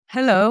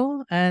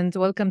Hello, and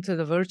welcome to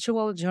the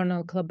virtual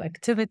journal club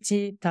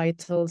activity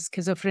titled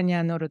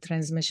Schizophrenia,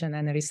 Neurotransmission,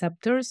 and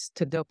Receptors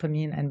to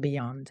Dopamine and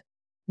Beyond.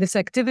 This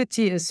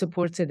activity is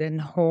supported in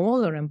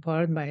whole or in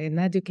part by an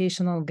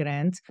educational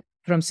grant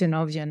from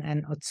Synovian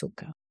and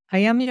Otsuka. I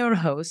am your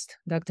host,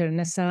 Dr.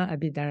 Nessa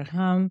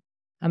Abidarham.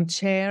 I'm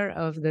chair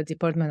of the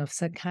Department of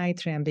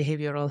Psychiatry and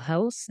Behavioral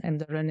Health and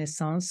the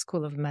Renaissance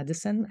School of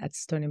Medicine at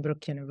Stony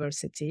Brook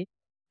University,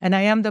 and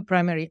I am the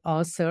primary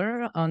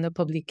author on the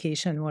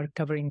publication we're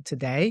covering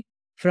today,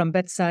 From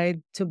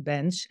Bedside to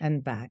Bench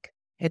and Back,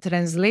 a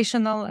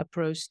translational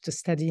approach to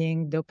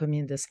studying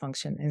dopamine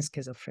dysfunction in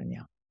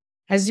schizophrenia.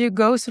 As you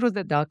go through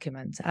the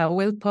document, I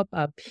will pop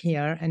up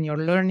here in your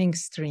learning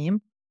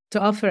stream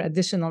to offer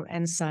additional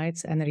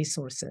insights and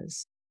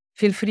resources.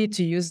 Feel free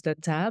to use the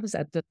tabs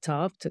at the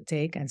top to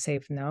take and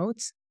save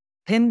notes,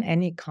 pin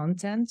any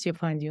content you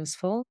find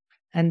useful,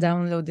 and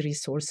download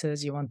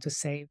resources you want to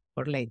save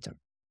for later.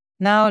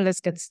 Now, let's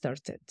get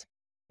started.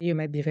 You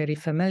may be very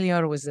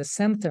familiar with the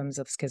symptoms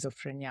of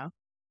schizophrenia,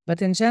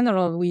 but in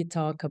general, we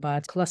talk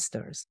about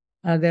clusters.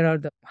 There are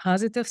the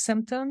positive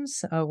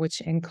symptoms, which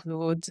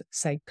include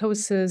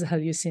psychosis,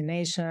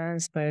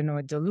 hallucinations,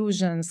 paranoid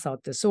delusions,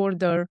 thought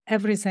disorder,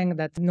 everything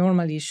that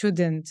normally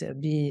shouldn't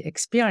be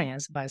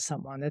experienced by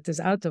someone that is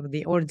out of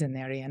the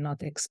ordinary and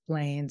not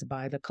explained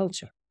by the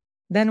culture.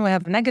 Then we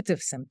have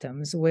negative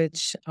symptoms,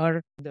 which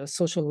are the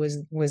social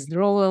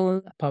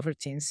withdrawal,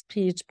 poverty in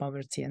speech,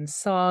 poverty in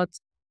thought.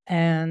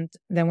 And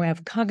then we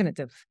have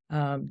cognitive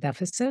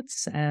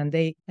deficits, and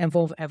they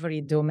involve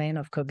every domain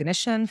of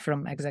cognition,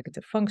 from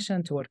executive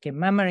function to working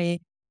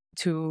memory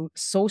to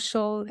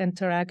social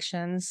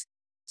interactions,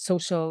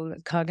 social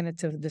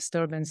cognitive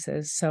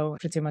disturbances. So,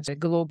 pretty much a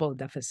global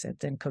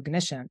deficit in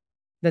cognition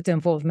that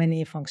involve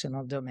many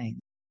functional domains.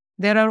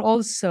 There are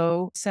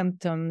also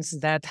symptoms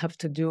that have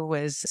to do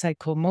with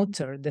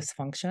psychomotor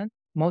dysfunction,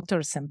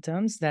 motor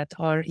symptoms that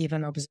are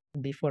even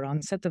observed before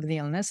onset of the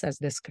illness, as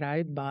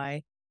described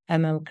by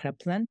Emil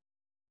Kraepelin.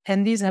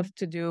 And these have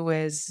to do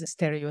with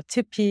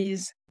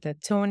stereotypies,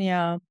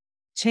 catatonia,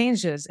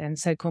 changes in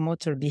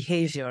psychomotor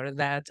behavior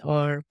that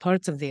are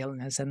part of the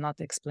illness and not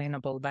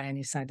explainable by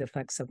any side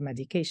effects of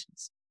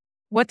medications.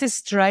 What is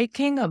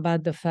striking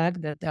about the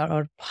fact that there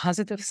are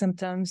positive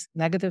symptoms,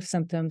 negative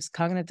symptoms,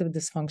 cognitive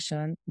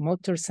dysfunction,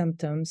 motor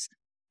symptoms,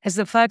 is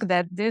the fact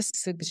that this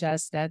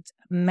suggests that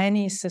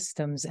many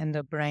systems in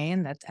the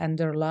brain that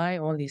underlie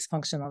all these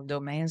functional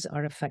domains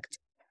are affected,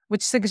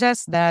 which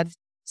suggests that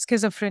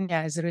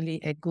schizophrenia is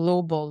really a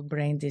global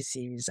brain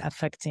disease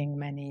affecting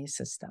many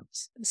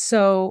systems.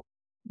 So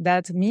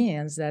that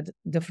means that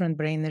different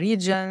brain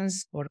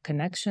regions or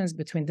connections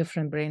between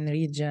different brain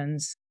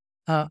regions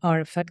are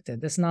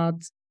affected. It's not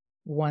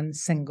one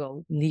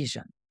single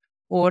lesion.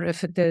 Or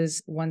if it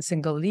is one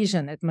single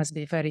lesion, it must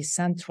be very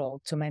central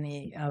to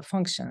many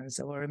functions,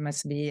 or it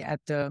must be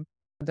at the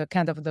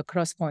kind of the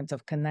cross point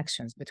of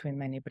connections between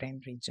many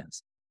brain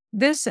regions.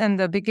 This, in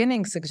the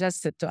beginning,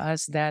 suggested to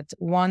us that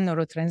one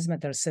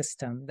neurotransmitter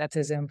system that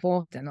is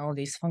involved in all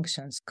these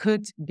functions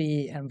could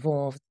be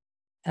involved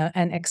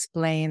and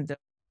explain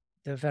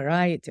the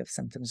variety of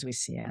symptoms we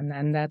see.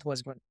 And that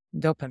was what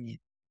dopamine.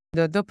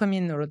 The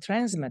dopamine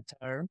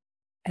neurotransmitter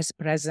is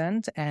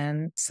present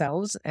in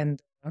cells in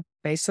the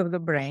base of the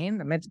brain,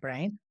 the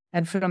midbrain,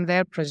 and from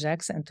there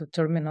projects into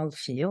terminal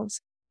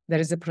fields. There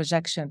is a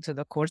projection to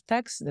the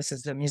cortex. This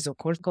is the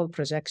mesocortical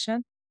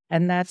projection,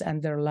 and that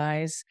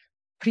underlies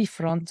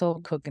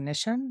prefrontal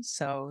cognition.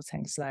 So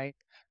things like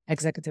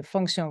executive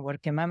function,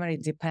 working memory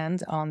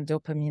depend on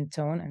dopamine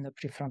tone in the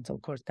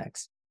prefrontal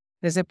cortex.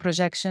 There's a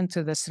projection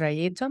to the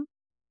striatum,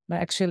 but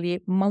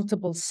actually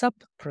multiple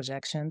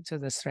sub-projection to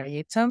the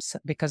striatum,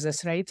 because the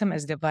striatum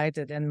is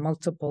divided in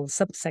multiple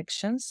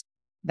subsections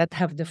that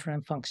have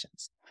different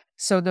functions.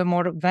 So the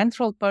more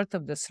ventral part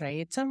of the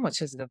striatum,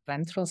 which is the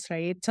ventral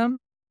striatum,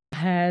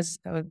 has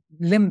a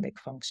limbic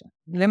function.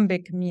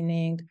 Limbic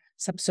meaning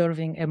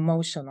subserving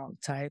emotional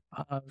type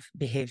of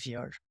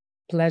behavior,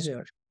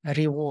 pleasure,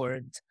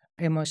 reward,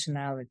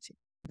 emotionality.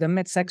 The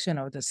midsection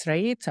of the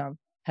striatum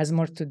has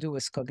more to do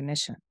with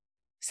cognition.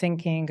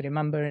 Thinking,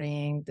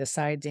 remembering,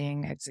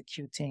 deciding,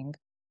 executing.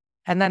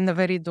 And then the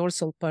very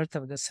dorsal part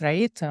of the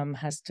striatum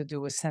has to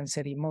do with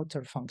sensory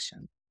motor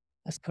function,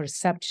 as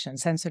perception,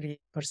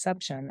 sensory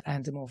perception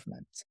and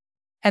movement.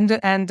 And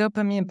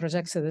dopamine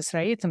projects to the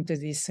striatum to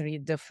these three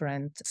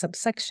different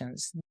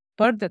subsections.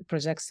 Part that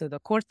projects to the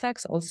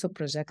cortex also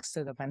projects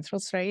to the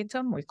ventral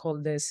striatum. We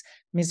call this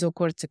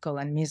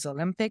mesocortical and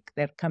mesolimbic.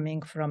 They're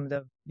coming from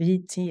the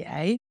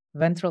VTA,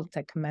 ventral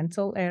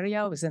tegmental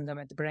area within the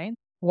midbrain.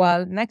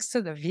 While next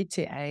to the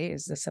VTA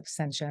is the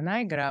substantia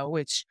nigra,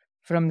 which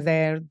from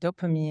there,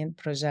 dopamine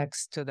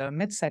projects to the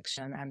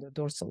midsection and the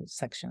dorsal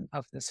section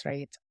of the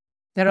striatum.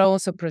 There are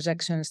also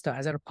projections to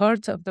other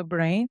parts of the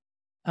brain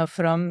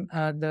from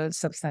the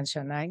substantia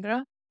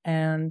nigra,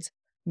 and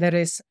there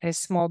is a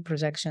small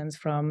projections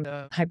from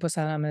the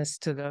hypothalamus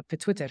to the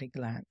pituitary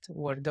gland,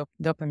 where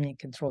dopamine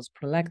controls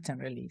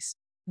prolactin release.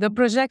 The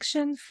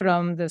projection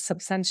from the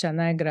substantia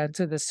nigra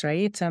to the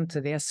striatum, to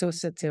the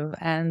associative,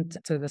 and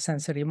to the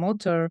sensory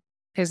motor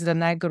is the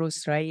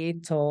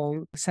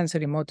nigrostriatal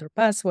sensory motor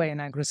pathway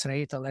and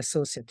nigrostriatal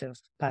associative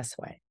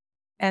pathway.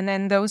 And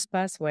in those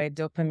pathways,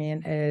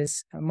 dopamine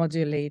is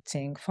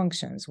modulating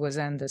functions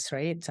within the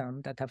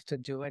striatum that have to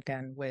do,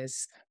 again,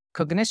 with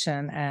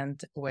cognition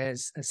and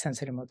with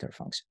sensory motor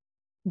function.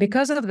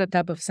 Because of the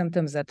type of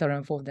symptoms that are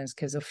involved in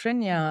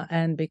schizophrenia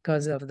and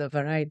because of the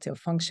variety of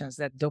functions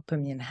that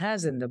dopamine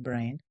has in the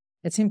brain,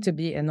 it seemed to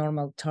be a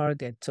normal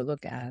target to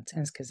look at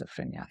in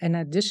schizophrenia. In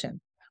addition,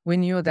 we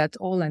knew that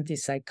all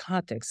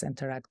antipsychotics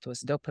interact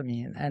with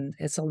dopamine, and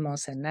it's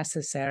almost a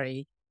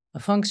necessary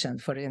function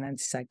for an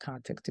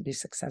antipsychotic to be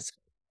successful.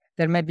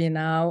 There may be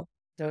now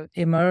the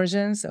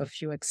emergence of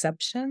few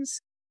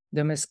exceptions.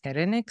 The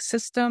muscarinic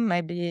system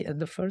may be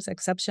the first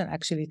exception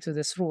actually to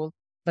this rule.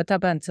 But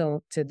up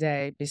until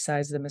today,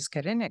 besides the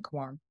muscarinic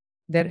one,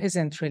 there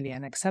isn't really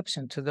an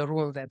exception to the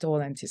rule that all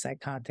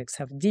antipsychotics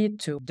have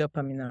D2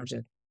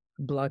 dopaminergic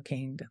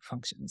blocking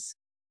functions.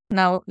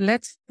 Now,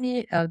 let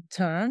me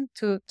turn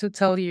to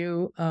tell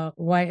you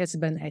why it's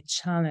been a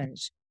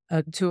challenge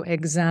to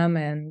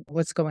examine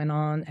what's going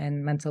on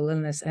in mental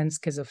illness and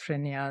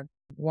schizophrenia,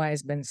 why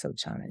it's been so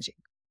challenging.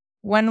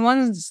 When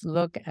one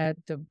looks at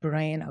the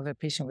brain of a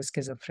patient with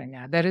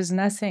schizophrenia, there is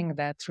nothing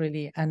that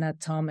really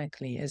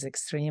anatomically is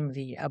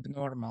extremely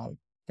abnormal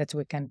that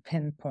we can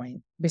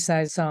pinpoint,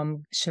 besides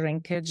some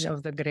shrinkage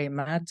of the gray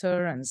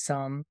matter and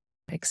some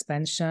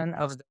expansion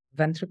of the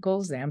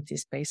ventricles, the empty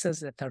spaces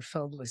that are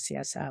filled with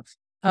CSF.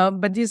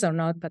 But these are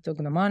not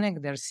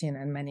pathognomonic. They're seen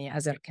in many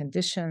other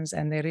conditions,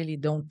 and they really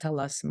don't tell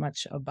us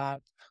much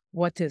about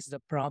what is the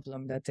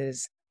problem that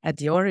is at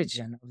the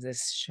origin of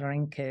this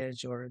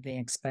shrinkage or the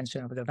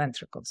expansion of the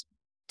ventricles.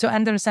 To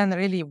understand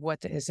really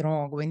what is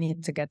wrong, we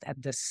need to get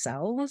at the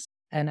cells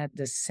and at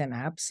the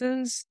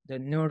synapses, the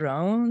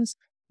neurons,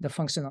 the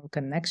functional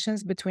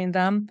connections between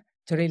them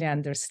to really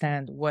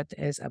understand what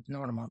is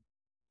abnormal.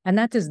 And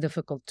that is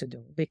difficult to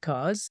do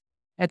because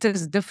it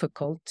is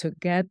difficult to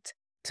get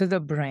to the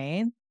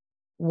brain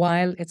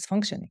while it's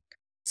functioning.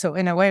 So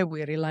in a way,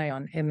 we rely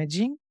on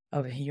imaging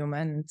of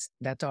humans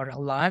that are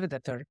alive,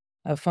 that are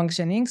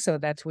functioning, so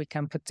that we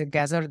can put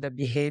together the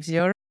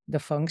behavior, the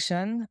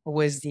function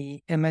with the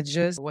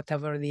images,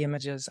 whatever the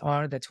images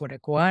are that we're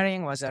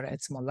acquiring, whether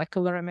it's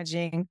molecular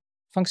imaging,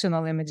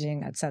 functional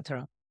imaging,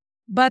 etc.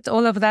 But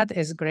all of that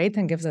is great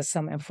and gives us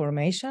some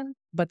information,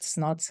 but it's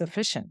not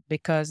sufficient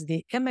because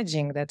the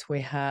imaging that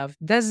we have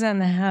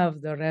doesn't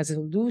have the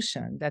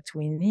resolution that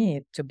we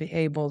need to be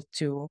able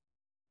to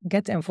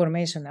get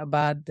information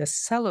about the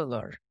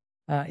cellular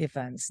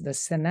events, the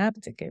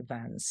synaptic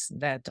events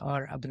that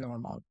are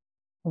abnormal.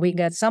 We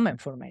get some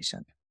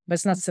information, but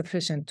it's not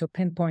sufficient to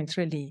pinpoint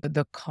really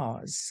the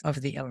cause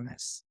of the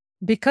illness.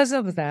 Because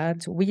of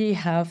that, we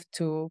have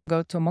to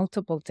go to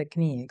multiple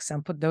techniques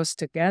and put those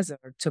together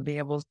to be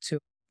able to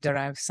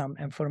derive some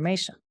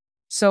information.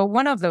 So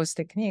one of those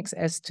techniques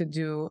is to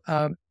do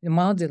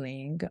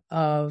modeling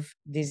of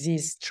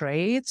disease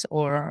traits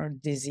or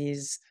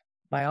disease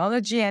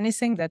biology,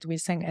 anything that we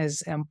think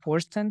is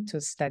important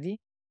to study.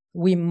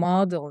 We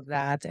model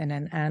that in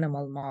an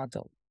animal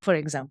model. For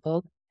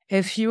example,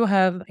 if you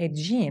have a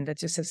gene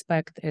that you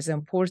suspect is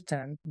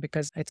important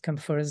because it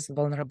confers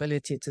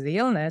vulnerability to the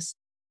illness,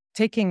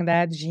 taking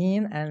that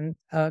gene and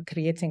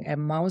creating a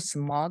mouse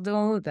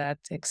model that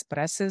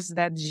expresses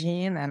that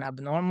gene in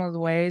abnormal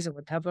ways or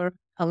whatever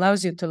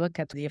allows you to look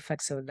at the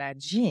effects of that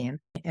gene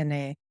in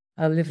a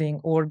living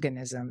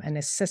organism, in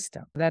a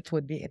system. That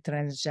would be a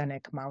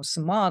transgenic mouse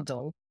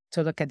model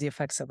to look at the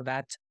effects of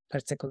that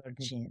particular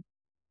gene.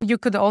 You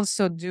could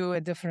also do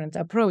a different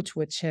approach,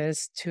 which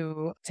is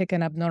to take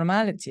an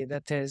abnormality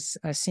that is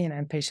seen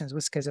in patients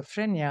with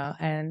schizophrenia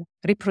and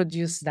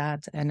reproduce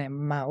that in a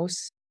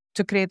mouse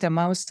to create a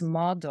mouse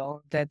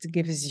model that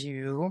gives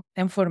you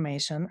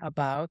information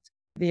about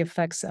the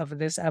effects of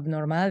this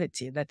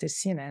abnormality that is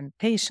seen in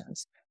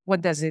patients.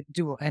 What does it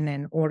do in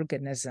an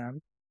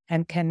organism?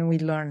 And can we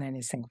learn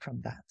anything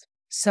from that?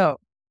 So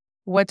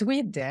what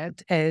we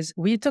did is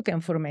we took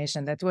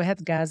information that we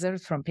had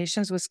gathered from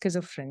patients with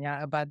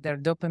schizophrenia about their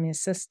dopamine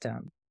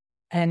system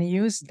and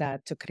used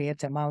that to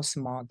create a mouse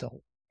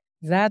model.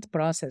 That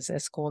process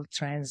is called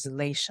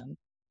translation.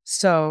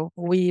 So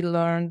we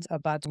learned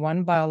about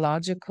one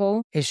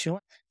biological issue,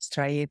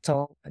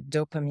 striatal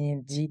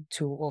dopamine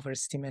D2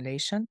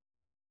 overstimulation,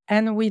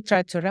 and we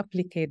tried to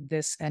replicate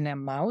this in a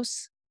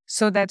mouse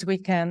so that we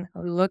can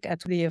look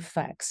at the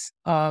effects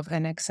of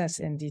an excess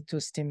in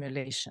D2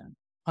 stimulation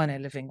on a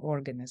living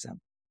organism.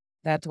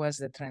 That was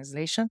the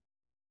translation.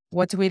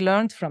 What we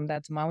learned from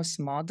that mouse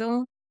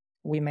model,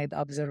 we made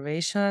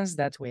observations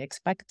that we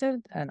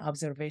expected and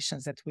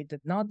observations that we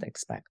did not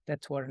expect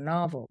that were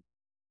novel.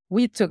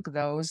 We took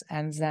those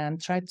and then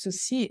tried to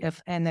see if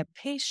in a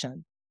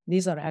patient,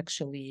 these are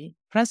actually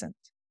present.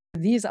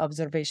 These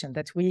observations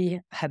that we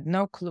had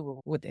no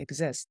clue would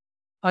exist,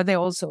 are they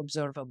also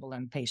observable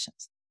in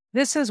patients?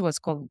 This is what's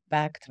called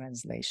back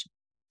translation.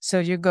 So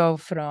you go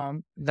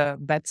from the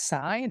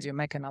bedside, you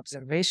make an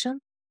observation,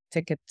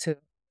 take it to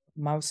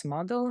mouse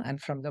model,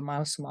 and from the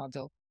mouse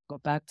model, go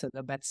back to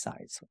the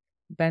bedside, so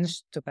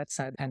bench to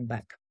bedside and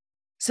back.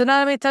 So now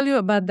let me tell you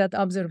about that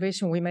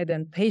observation we made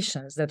in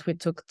patients that we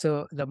took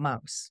to the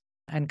mouse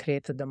and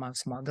created the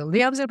mouse model.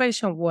 The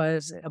observation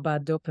was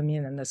about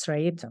dopamine in the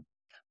striatum.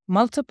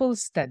 Multiple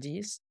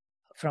studies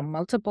from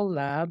multiple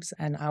labs,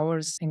 and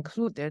ours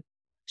included,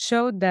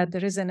 showed that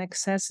there is an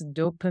excess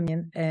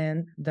dopamine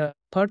in the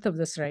part of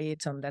the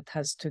striatum that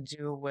has to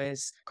do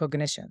with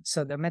cognition.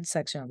 So the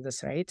midsection of the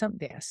striatum,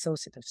 the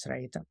associative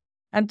striatum,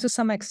 and to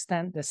some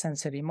extent, the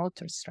sensory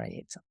motor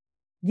striatum.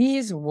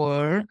 These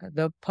were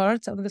the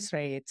parts of the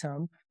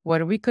striatum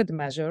where we could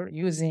measure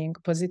using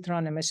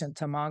positron emission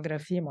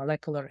tomography,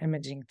 molecular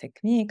imaging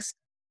techniques,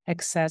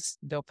 excess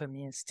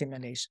dopamine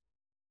stimulation.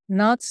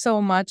 Not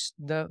so much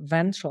the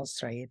ventral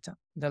striatum,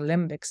 the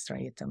limbic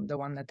striatum, the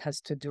one that has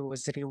to do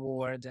with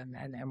reward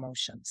and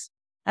emotions.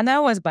 And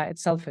that was by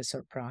itself a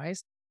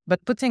surprise.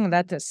 But putting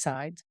that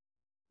aside,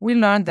 we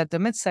learned that the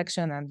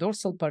midsection and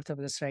dorsal part of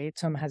the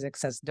striatum has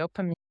excess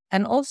dopamine.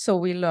 And also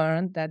we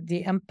learned that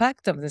the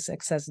impact of this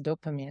excess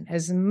dopamine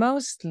is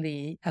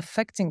mostly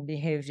affecting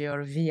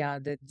behavior via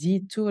the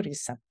D2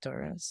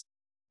 receptors,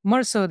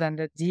 more so than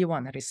the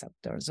D1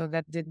 receptors, so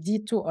that the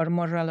D2 are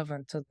more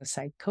relevant to the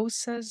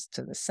psychosis,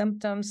 to the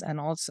symptoms, and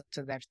also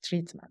to their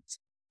treatment.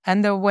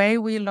 And the way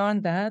we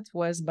learned that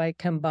was by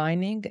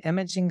combining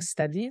imaging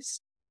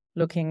studies,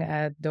 looking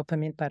at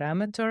dopamine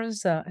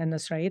parameters in the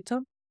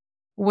striatum,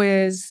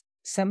 with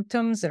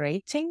symptoms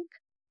rating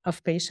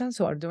of patients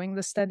who are doing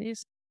the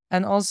studies,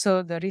 and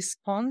also the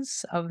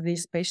response of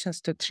these patients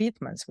to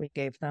treatments we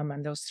gave them,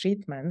 and those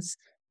treatments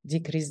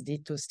decreased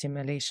D2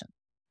 stimulation.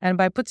 And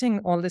by putting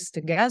all this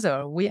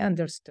together, we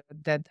understood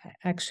that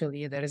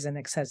actually there is an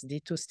excess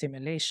D2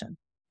 stimulation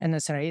in the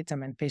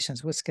striatum in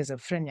patients with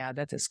schizophrenia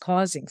that is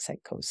causing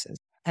psychosis.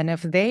 And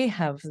if they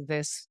have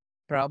this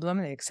problem,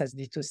 the excess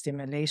D2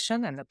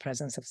 stimulation and the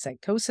presence of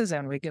psychosis,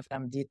 and we give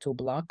them D2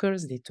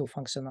 blockers, D2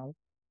 functional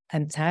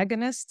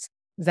antagonists,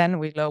 then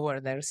we lower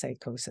their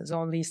psychosis.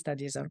 All these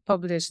studies are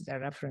published, they're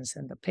referenced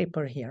in the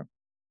paper here.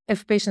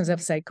 If patients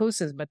have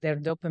psychosis, but their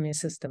dopamine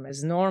system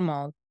is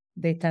normal,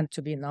 they tend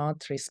to be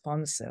not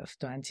responsive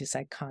to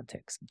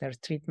antipsychotics. They're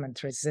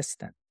treatment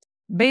resistant.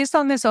 Based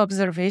on this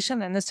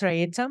observation in the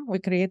striatum, we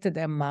created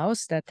a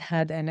mouse that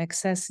had an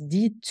excess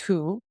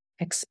D2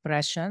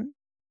 expression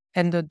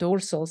in the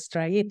dorsal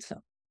striatum.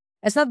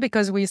 It's not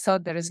because we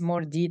thought there is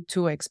more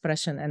D2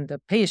 expression in the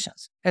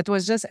patients. It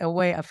was just a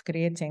way of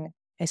creating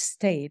a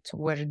state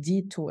where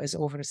D2 is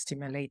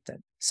overstimulated.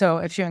 So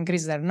if you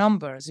increase their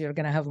numbers, you're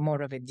going to have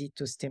more of a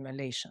D2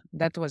 stimulation.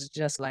 That was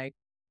just like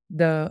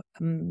the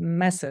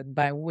method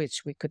by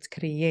which we could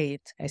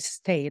create a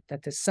state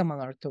that is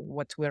similar to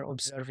what we're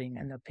observing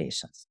in the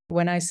patients.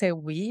 When I say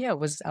we, it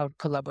was our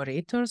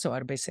collaborators or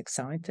our basic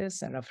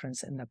scientists, a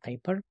reference in the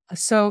paper.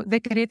 So they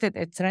created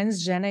a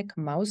transgenic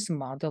mouse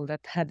model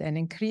that had an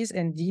increase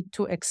in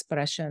D2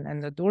 expression in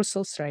the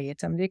dorsal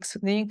striatum.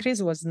 The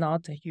increase was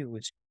not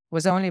huge, it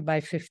was only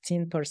by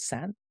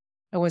 15%.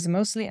 It was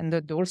mostly in the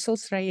dorsal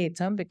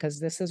striatum because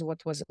this is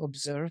what was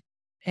observed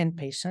in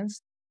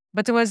patients.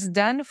 But it was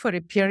done for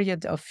a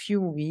period of few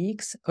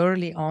weeks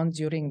early on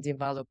during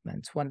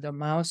development when the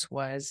mouse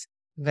was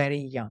very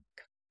young.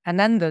 And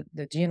then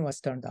the gene was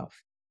turned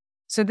off.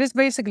 So this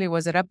basically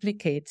was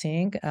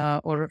replicating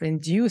or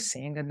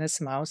inducing in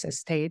this mouse a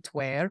state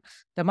where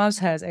the mouse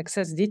has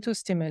excess D2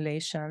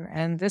 stimulation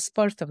and this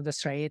part of the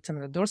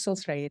striatum, the dorsal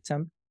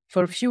striatum,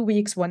 for a few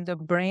weeks when the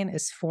brain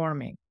is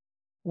forming,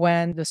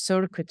 when the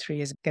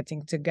circuitry is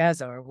getting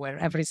together, where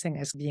everything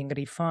is being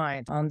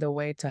refined on the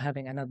way to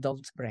having an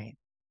adult brain.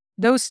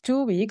 Those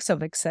 2 weeks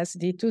of excess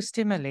D2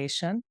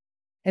 stimulation,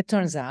 it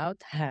turns out,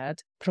 had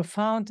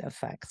profound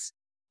effects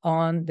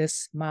on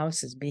this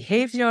mouse's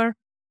behavior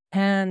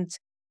and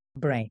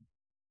brain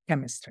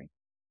chemistry.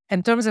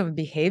 In terms of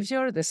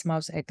behavior, this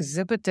mouse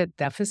exhibited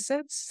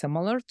deficits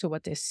similar to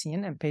what is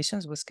seen in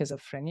patients with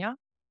schizophrenia.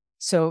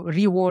 So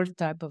reward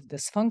type of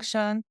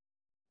dysfunction,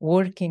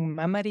 working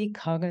memory,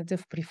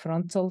 cognitive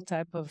prefrontal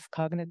type of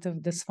cognitive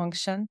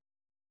dysfunction,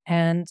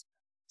 and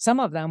some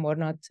of them were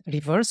not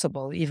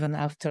reversible even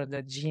after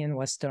the gene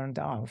was turned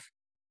off.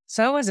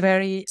 So it was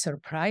very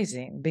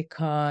surprising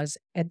because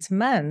it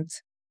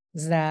meant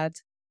that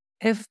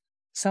if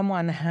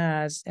someone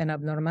has an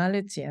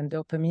abnormality in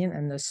dopamine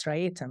in the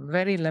striatum,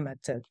 very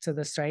limited to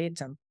the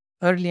striatum,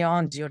 early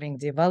on during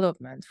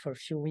development for a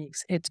few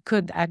weeks, it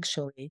could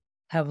actually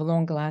have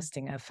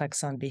long-lasting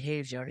effects on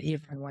behavior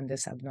even when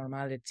this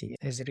abnormality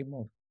is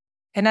removed.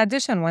 In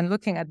addition, when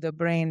looking at the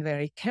brain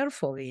very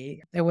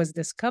carefully, it was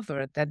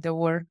discovered that there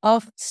were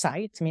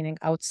off-site, meaning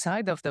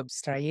outside of the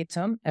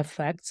striatum,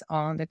 effects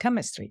on the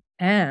chemistry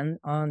and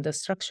on the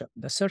structure,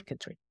 the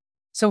circuitry.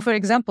 So, for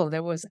example,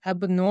 there was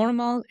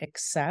abnormal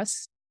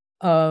excess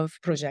of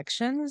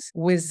projections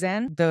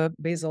within the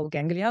basal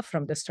ganglia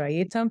from the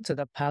striatum to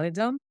the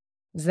pallidum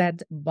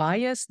that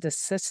bias the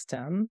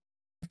system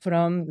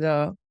from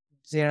the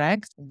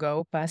direct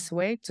go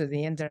pathway to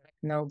the indirect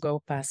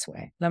no-go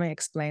pathway. Let me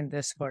explain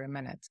this for a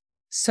minute.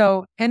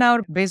 So in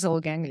our basal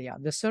ganglia,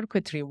 the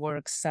circuitry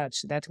works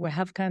such that we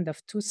have kind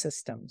of two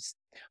systems.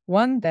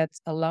 One that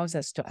allows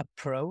us to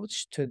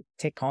approach, to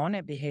take on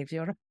a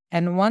behavior,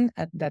 and one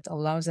that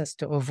allows us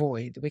to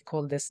avoid. We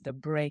call this the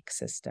brake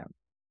system.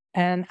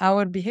 And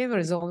our behavior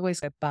is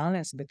always a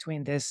balance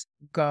between this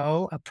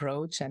go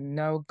approach and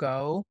no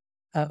go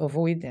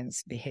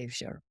avoidance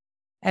behavior.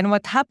 And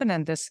what happened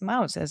in this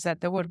mouse is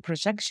that there were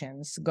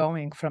projections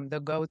going from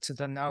the go to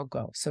the no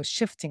go. So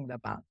shifting the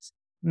balance,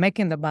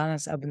 making the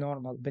balance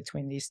abnormal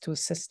between these two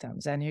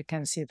systems. And you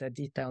can see the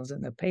details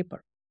in the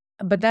paper.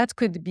 But that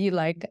could be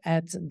like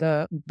at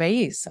the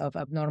base of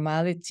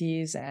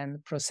abnormalities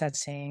and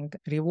processing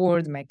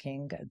reward,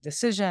 making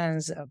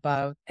decisions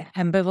about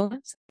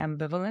ambivalence.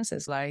 Ambivalence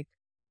is like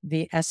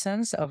the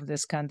essence of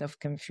this kind of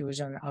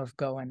confusion of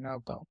go and no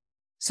go.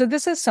 So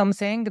this is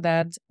something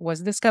that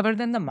was discovered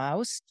in the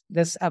mouse,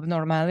 this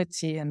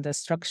abnormality in the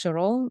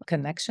structural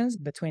connections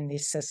between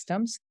these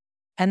systems.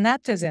 And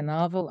that is a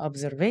novel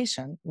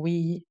observation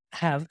we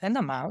have in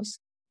the mouse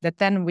that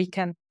then we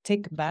can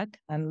take back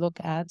and look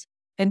at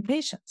in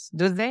patients.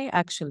 Do they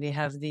actually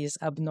have these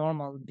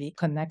abnormal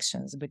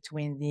connections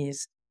between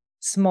these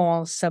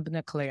small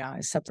subnuclei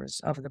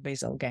receptors of the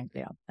basal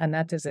ganglia? And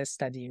that is a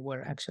study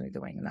we're actually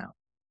doing now.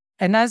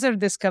 Another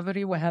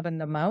discovery we have in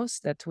the mouse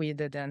that we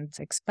didn't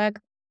expect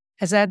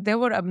is that there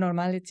were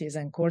abnormalities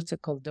in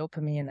cortical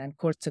dopamine and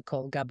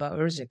cortical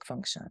GABAergic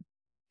function.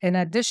 In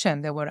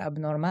addition, there were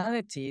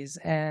abnormalities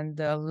in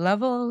the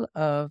level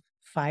of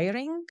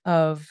firing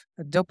of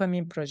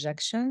dopamine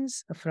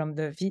projections from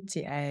the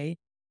VTA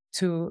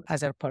to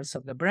other parts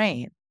of the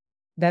brain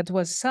that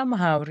was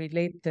somehow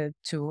related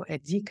to a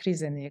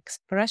decrease in the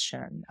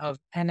expression of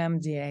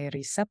NMDA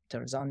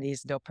receptors on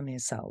these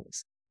dopamine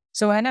cells.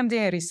 So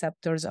NMDA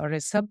receptors are a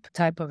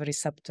subtype of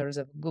receptors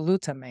of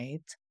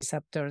glutamate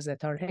receptors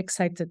that are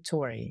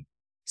excitatory.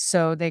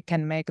 So they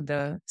can make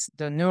the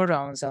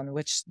neurons on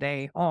which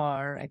they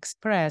are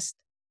expressed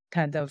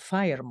kind of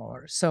fire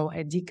more. So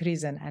a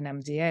decrease in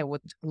NMDA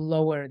would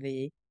lower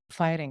the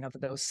firing of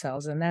those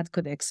cells, and that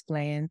could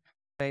explain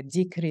a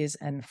decrease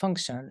in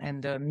function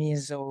in the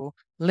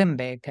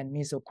mesolimbic and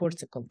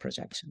mesocortical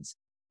projections.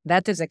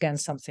 That is, again,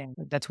 something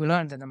that we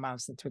learned in the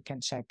mouse that we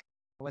can check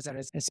whether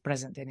it's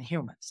present in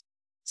humans.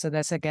 So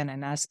that's, again,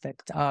 an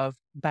aspect of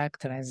back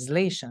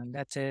translation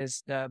that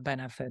is the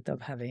benefit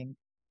of having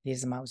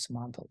these mouse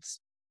models.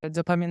 The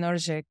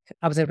dopaminergic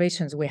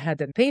observations we had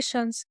in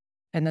patients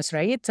in the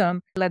striatum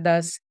led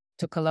us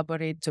to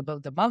collaborate to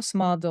build a mouse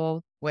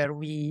model where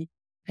we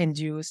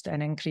induced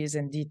an increase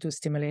in D2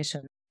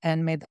 stimulation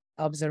and made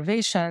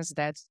observations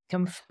that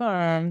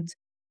confirmed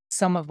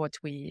some of what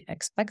we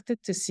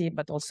expected to see,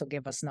 but also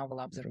gave us novel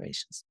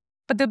observations.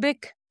 But the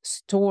big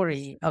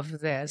story of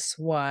this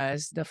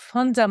was the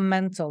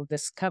fundamental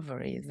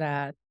discovery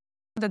that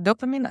the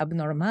dopamine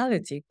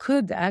abnormality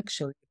could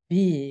actually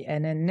be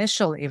an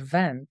initial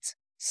event,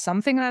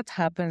 something that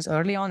happens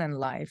early on in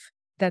life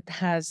that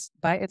has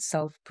by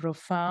itself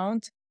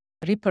profound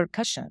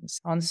repercussions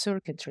on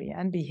circuitry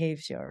and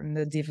behavior in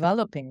the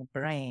developing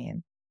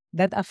brain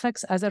that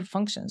affects other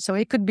functions. So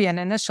it could be an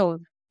initial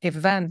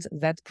event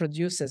that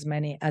produces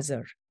many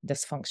other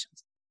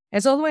dysfunctions.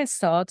 It's always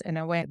thought in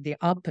a way the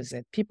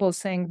opposite. People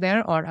saying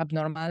there are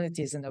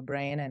abnormalities in the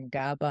brain and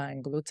GABA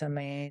and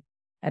glutamate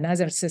and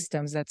other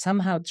systems that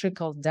somehow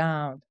trickle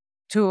down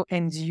to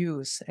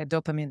induce a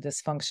dopamine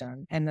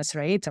dysfunction in the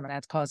striatum, and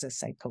that causes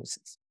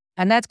psychosis.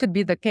 And that could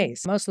be the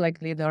case. Most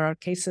likely there are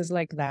cases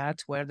like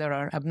that where there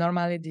are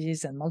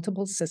abnormalities in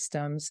multiple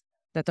systems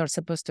that are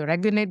supposed to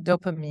regulate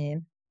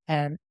dopamine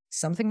and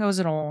something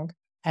goes wrong.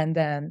 And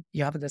then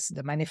you have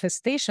the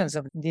manifestations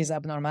of these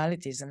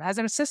abnormalities in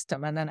other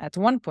system. And then at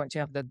one point you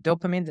have the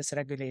dopamine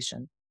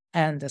dysregulation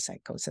and the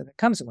psychosis that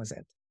comes with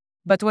it.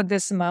 But what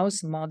this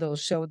mouse model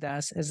showed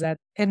us is that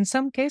in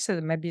some cases,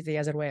 it may be the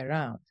other way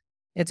around.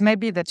 It may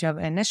be that you have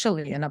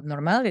initially an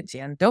abnormality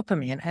in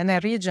dopamine in a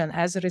region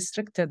as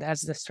restricted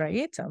as the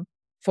striatum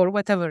for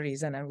whatever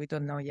reason, and we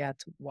don't know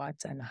yet what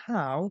and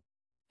how.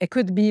 It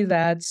could be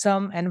that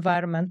some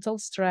environmental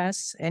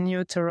stress, in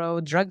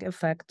utero, drug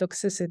effect,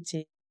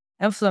 toxicity,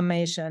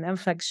 inflammation,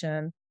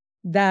 infection,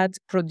 that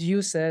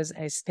produces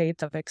a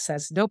state of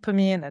excess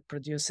dopamine, that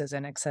produces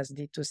an excess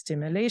D2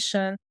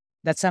 stimulation,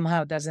 that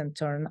somehow doesn't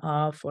turn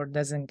off or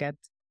doesn't get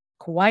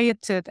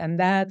quieted, and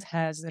that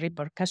has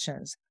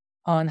repercussions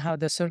on how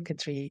the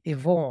circuitry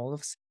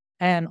evolves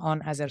and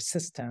on other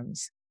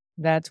systems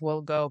that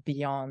will go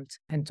beyond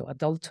into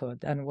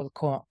adulthood and will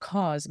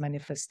cause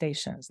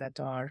manifestations that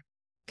are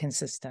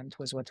consistent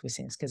with what we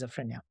see in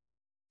schizophrenia.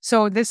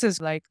 So this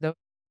is like the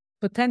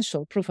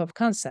potential proof of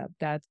concept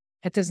that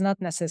it is not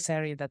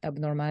necessary that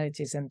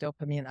abnormalities in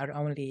dopamine are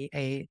only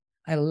a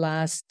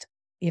last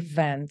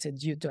event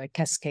due to a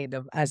cascade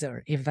of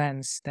other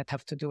events that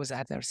have to do with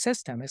other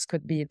systems. It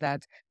could be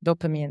that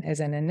dopamine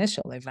is an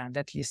initial event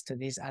that leads to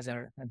these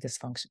other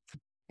dysfunctions.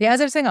 The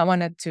other thing I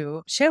wanted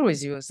to share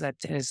with you that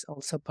is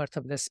also part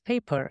of this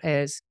paper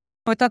is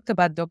we talked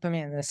about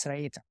dopamine in the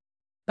striatum,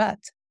 but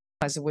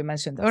As we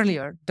mentioned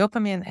earlier,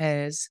 dopamine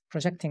is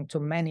projecting to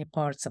many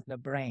parts of the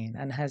brain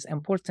and has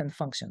important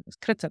functions,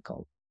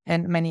 critical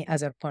in many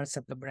other parts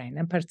of the brain.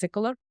 In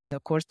particular,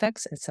 the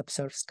cortex, it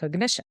observes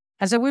cognition.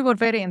 And so we were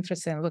very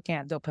interested in looking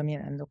at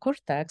dopamine in the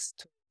cortex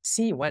to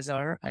see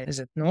whether is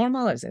it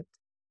normal, is it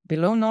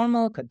below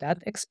normal? Could that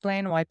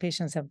explain why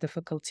patients have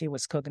difficulty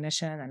with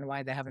cognition and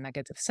why they have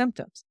negative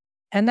symptoms?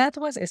 And that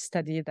was a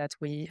study that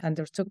we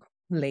undertook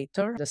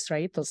later. The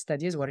striatal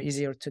studies were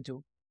easier to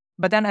do.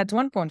 But then at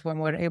one point, when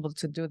we were able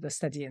to do the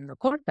study in the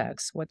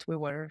cortex, what we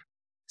were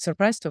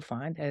surprised to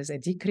find is a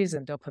decrease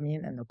in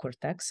dopamine in the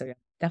cortex, so a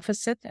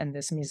deficit in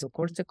this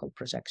mesocortical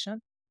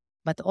projection.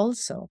 But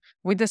also,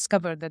 we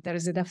discovered that there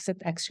is a deficit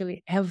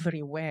actually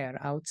everywhere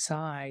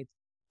outside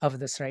of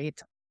the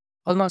striatum.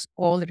 Almost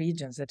all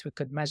regions that we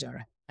could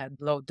measure had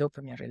low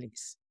dopamine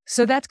release.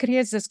 So that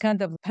creates this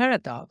kind of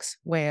paradox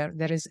where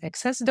there is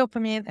excess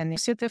dopamine in the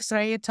executive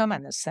striatum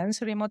and the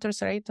sensory motor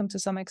striatum to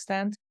some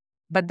extent,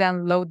 but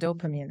then low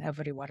dopamine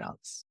everywhere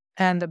else.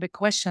 And the big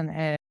question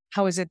is,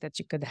 how is it that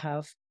you could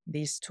have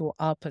these two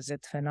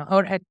opposite phenomena,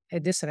 or a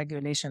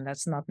dysregulation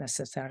that's not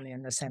necessarily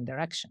in the same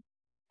direction?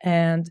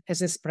 And is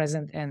this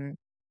present in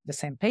the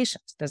same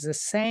patients? Does the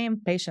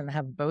same patient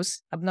have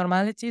both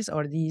abnormalities,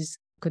 or these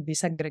could be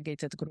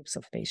segregated groups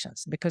of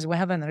patients? Because we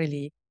haven't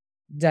really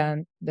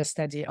done the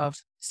study of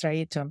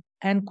striatum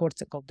and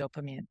cortical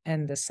dopamine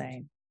in the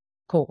same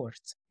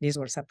cohorts. These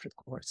were separate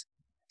cohorts.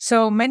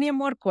 So many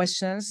more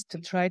questions to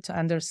try to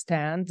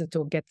understand,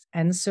 to get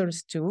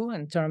answers to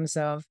in terms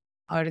of,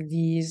 are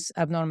these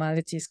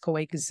abnormalities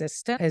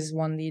coexistent? Is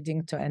one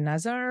leading to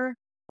another?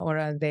 Or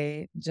are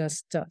they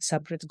just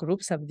separate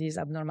groups of these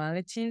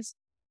abnormalities?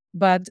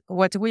 But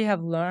what we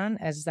have learned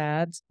is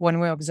that when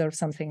we observe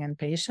something in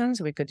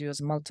patients, we could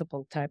use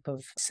multiple type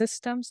of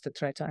systems to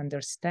try to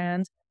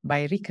understand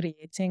by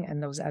recreating in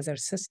those other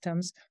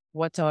systems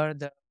what are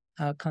the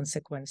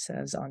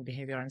consequences on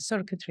behavior and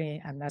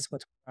circuitry. And that's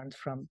what we learned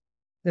from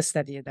the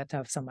study that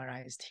I've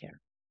summarized here.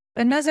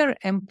 Another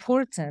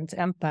important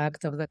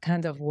impact of the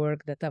kind of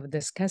work that I've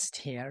discussed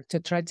here to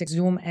try to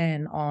zoom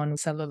in on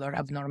cellular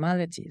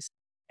abnormalities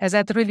is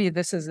that really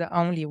this is the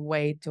only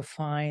way to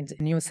find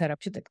new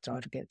therapeutic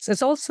targets.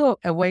 It's also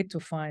a way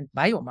to find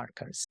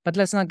biomarkers, but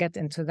let's not get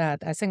into that.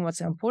 I think what's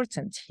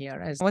important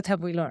here is, what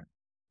have we learned?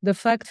 The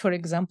fact, for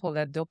example,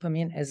 that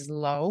dopamine is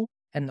low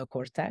in the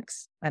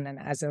cortex and in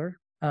other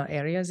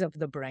areas of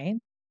the brain,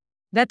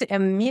 that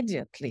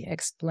immediately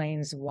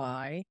explains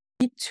why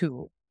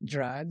B2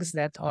 drugs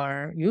that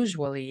are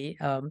usually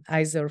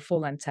either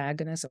full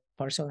antagonists or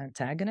partial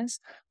antagonists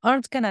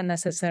aren't going to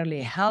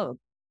necessarily help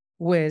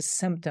with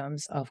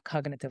symptoms of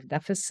cognitive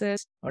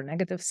deficits or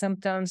negative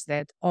symptoms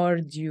that are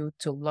due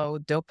to low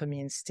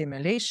dopamine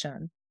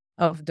stimulation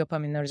of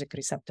dopaminergic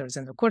receptors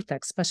in the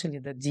cortex, especially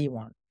the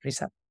D1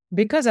 receptor.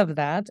 Because of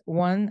that,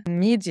 one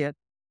immediate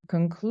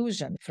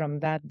conclusion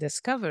from that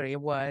discovery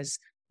was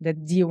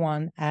that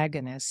D1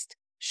 agonist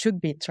should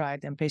be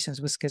tried in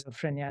patients with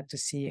schizophrenia to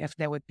see if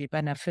they would be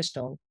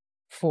beneficial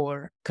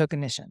for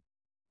cognition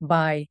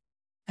by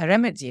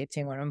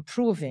remediating or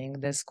improving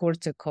this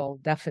cortical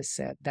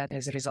deficit that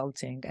is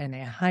resulting in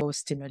a high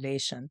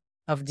stimulation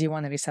of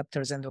D1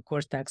 receptors in the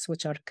cortex,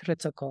 which are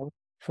critical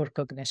for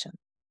cognition.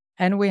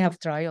 And we have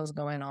trials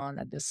going on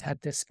at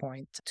this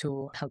point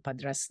to help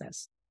address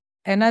this.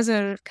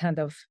 Another kind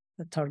of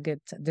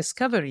target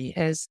discovery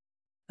is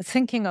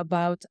thinking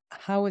about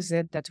how is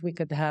it that we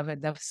could have a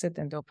deficit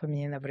in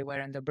dopamine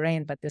everywhere in the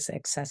brain, but this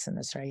excess in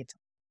the striatum.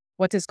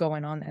 What is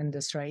going on in the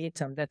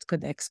striatum that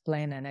could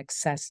explain an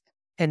excess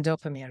in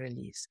dopamine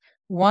release?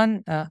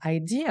 One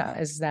idea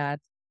is that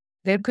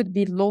there could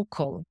be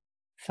local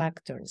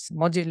factors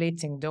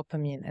modulating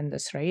dopamine in the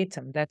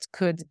striatum that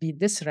could be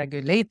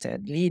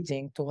dysregulated,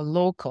 leading to a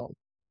local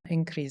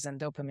increase in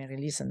dopamine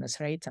release in the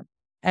striatum.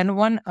 And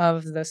one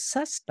of the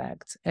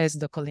suspects is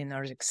the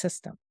cholinergic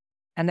system.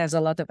 And there's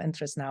a lot of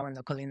interest now in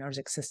the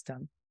cholinergic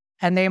system.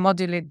 And they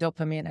modulate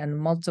dopamine in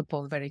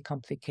multiple, very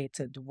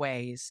complicated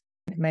ways.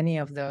 Many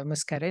of the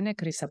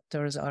muscarinic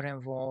receptors are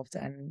involved,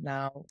 and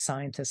now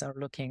scientists are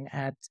looking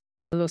at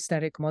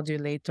allosteric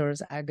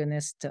modulators,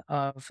 agonists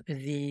of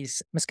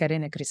these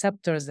muscarinic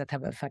receptors that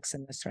have effects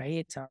in the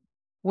striatum,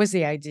 with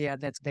the idea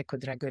that they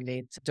could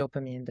regulate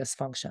dopamine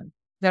dysfunction.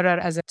 There are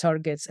other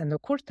targets in the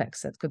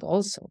cortex that could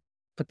also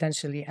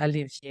potentially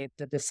alleviate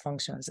the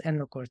dysfunctions in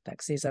the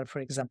cortex. These are, for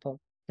example,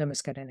 the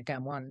muscarinic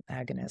M1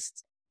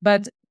 agonists.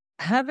 But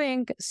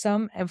having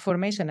some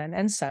information and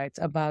insights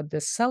about the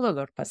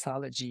cellular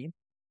pathology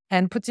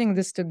and putting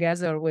this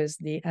together with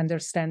the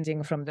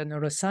understanding from the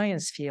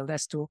neuroscience field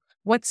as to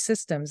what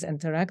systems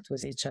interact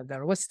with each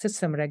other, what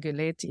system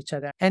regulate each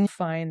other, and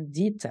find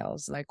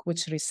details like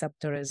which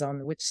receptor is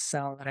on which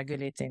cell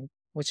regulating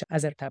which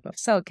other type of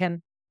cell,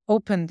 can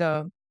open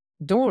the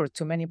door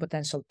to many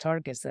potential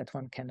targets that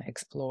one can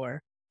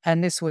explore.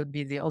 And this will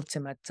be the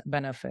ultimate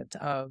benefit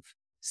of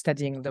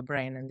studying the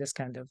brain in this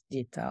kind of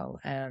detail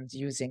and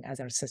using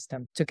other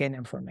systems to gain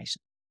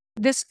information.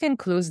 This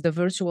concludes the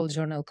virtual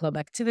journal club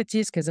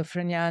activities,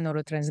 Schizophrenia,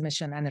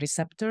 Neurotransmission, and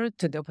Receptor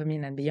to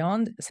Dopamine and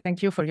Beyond.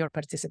 Thank you for your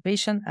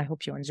participation. I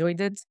hope you enjoyed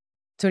it.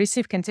 To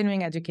receive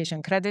continuing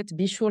education credit,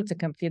 be sure to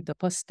complete the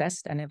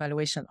post-test and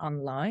evaluation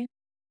online.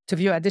 To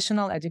view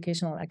additional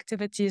educational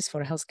activities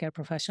for healthcare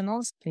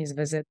professionals, please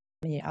visit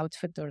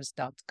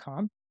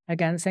meoutfitters.com.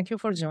 Again, thank you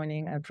for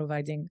joining and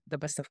providing the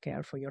best of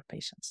care for your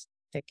patients.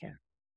 Take care.